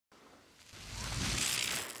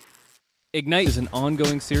Ignite is an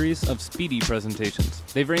ongoing series of speedy presentations.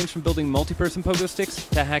 They've ranged from building multi-person pogo sticks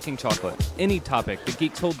to hacking chocolate. Any topic that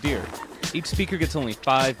geeks hold dear. Each speaker gets only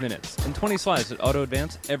 5 minutes and 20 slides that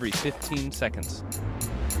auto-advance every 15 seconds.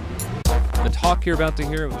 The talk you're about to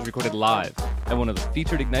hear was recorded live at one of the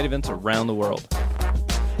featured Ignite events around the world.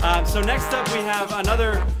 So next up we have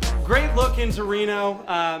another great look into Reno.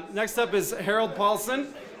 Next up is Harold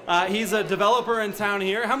Paulson. He's a developer in town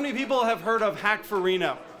here. How many people have heard of Hack for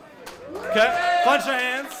Reno? Okay, bunch of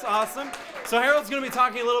hands, awesome. So Harold's going to be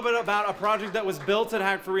talking a little bit about a project that was built at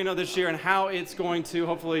Hack for Reno this year and how it's going to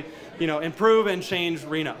hopefully, improve and change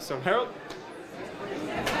Reno. So Harold.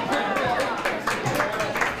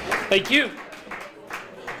 Thank you.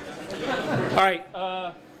 All right.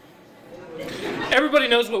 Everybody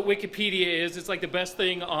knows what Wikipedia is. It's like the best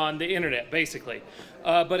thing on the internet, basically.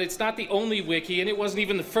 But it's not the only wiki, and it wasn't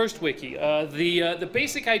even the first wiki. The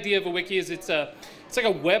basic idea of a wiki is it's like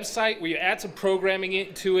a website where you add some programming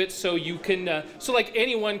into it, so you can, so like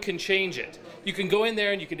anyone can change it. You can go in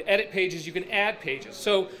there and you can edit pages, you can add pages.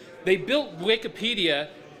 So they built Wikipedia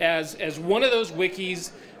as one of those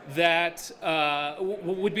wikis that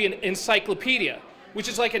would be an encyclopedia, which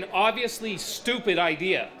is like an obviously stupid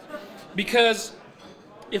idea. Because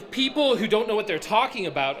if people who don't know what they're talking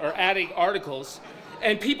about are adding articles,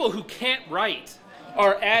 and people who can't write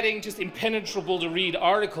are adding just impenetrable to read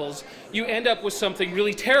articles, you end up with something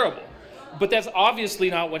really terrible. But that's obviously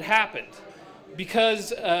not what happened.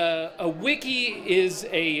 Because a wiki is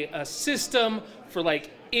a system for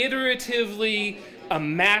like iteratively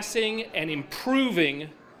amassing and improving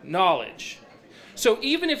knowledge. So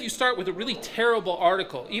even if you start with a really terrible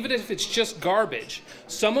article, even if it's just garbage,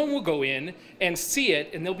 someone will go in and see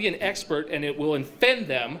it, and they'll be an expert, and it will offend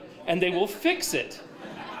them, and they will fix it.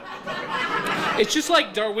 It's just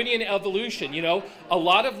like Darwinian evolution, a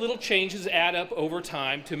lot of little changes add up over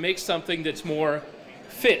time to make something that's more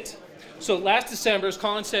fit. So last December, as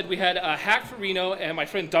Colin said, we had a Hack for Reno, and my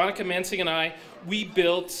friend Donica Mensing and I, we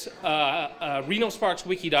built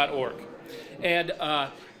RenoSparksWiki.org. And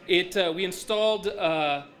we installed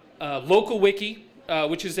Local Wiki,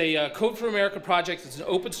 which is a Code for America project. It's an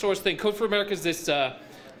open source thing. Code for America is this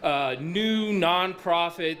new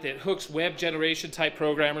nonprofit that hooks web generation type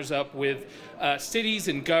programmers up with cities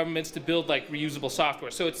and governments to build like reusable software.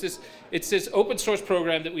 So it's this open source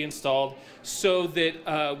program that we installed so that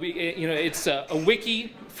it's a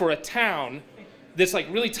wiki for a town that's like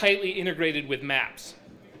really tightly integrated with maps.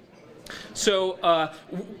 So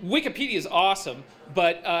Wikipedia is awesome,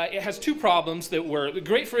 but it has two problems that were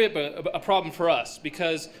great for it, but a problem for us,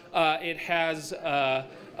 because it has a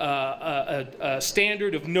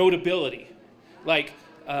standard of notability. Like,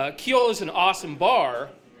 Kiel is an awesome bar,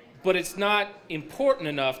 but it's not important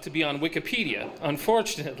enough to be on Wikipedia,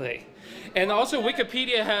 unfortunately. And also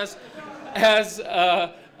Wikipedia has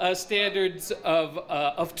standards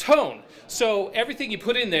of tone. So everything you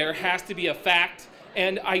put in there has to be a fact,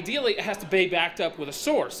 and ideally it has to be backed up with a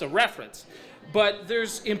source, a reference. But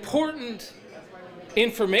there's important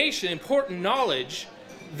information, important knowledge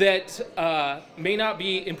that may not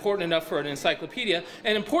be important enough for an encyclopedia,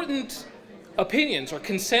 and important opinions or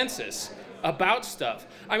consensus about stuff.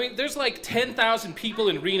 I mean, there's like 10,000 people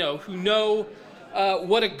in Reno who know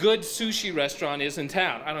what a good sushi restaurant is in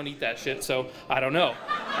town. I don't eat that shit, so I don't know.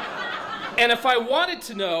 And if I wanted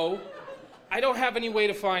to know, I don't have any way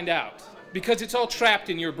to find out, because it's all trapped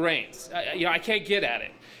in your brains. I can't get at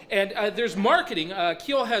it. And there's marketing.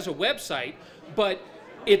 Kiel has a website, but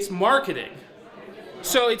it's marketing.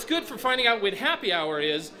 So it's good for finding out when happy hour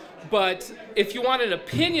is, but if you want an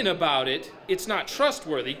opinion about it, it's not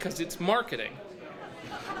trustworthy because it's marketing.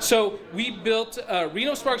 So we built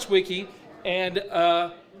Reno Sparks Wiki and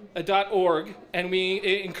 .org, and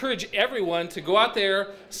we encourage everyone to go out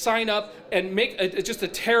there, sign up, and make just a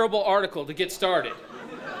terrible article to get started.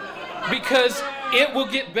 Because it will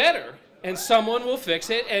get better, and someone will fix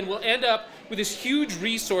it, and we'll end up with this huge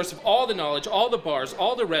resource of all the knowledge, all the bars,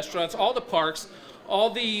 all the restaurants, all the parks, all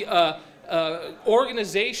the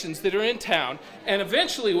organizations that are in town. And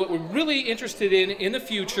eventually what we're really interested in the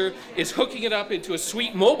future is hooking it up into a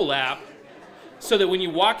sweet mobile app so that when you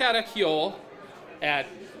walk out of Kiel at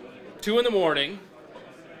 2 in the morning,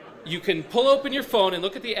 you can pull open your phone and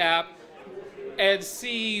look at the app and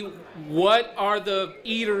see what are the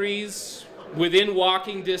eateries within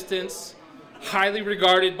walking distance, highly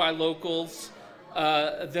regarded by locals,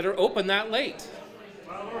 that are open that late.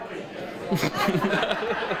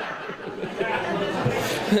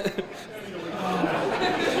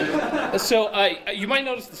 So you might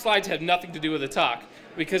notice the slides have nothing to do with the talk,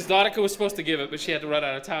 because Donica was supposed to give it, but she had to run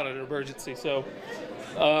out of town in an emergency. So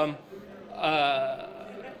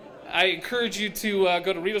I encourage you to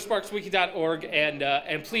go to renosparkswiki.org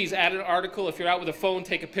and please add an article. If you're out with a phone,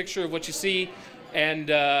 take a picture of what you see and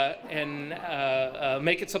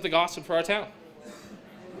make it something awesome for our town.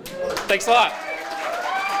 Thanks a lot.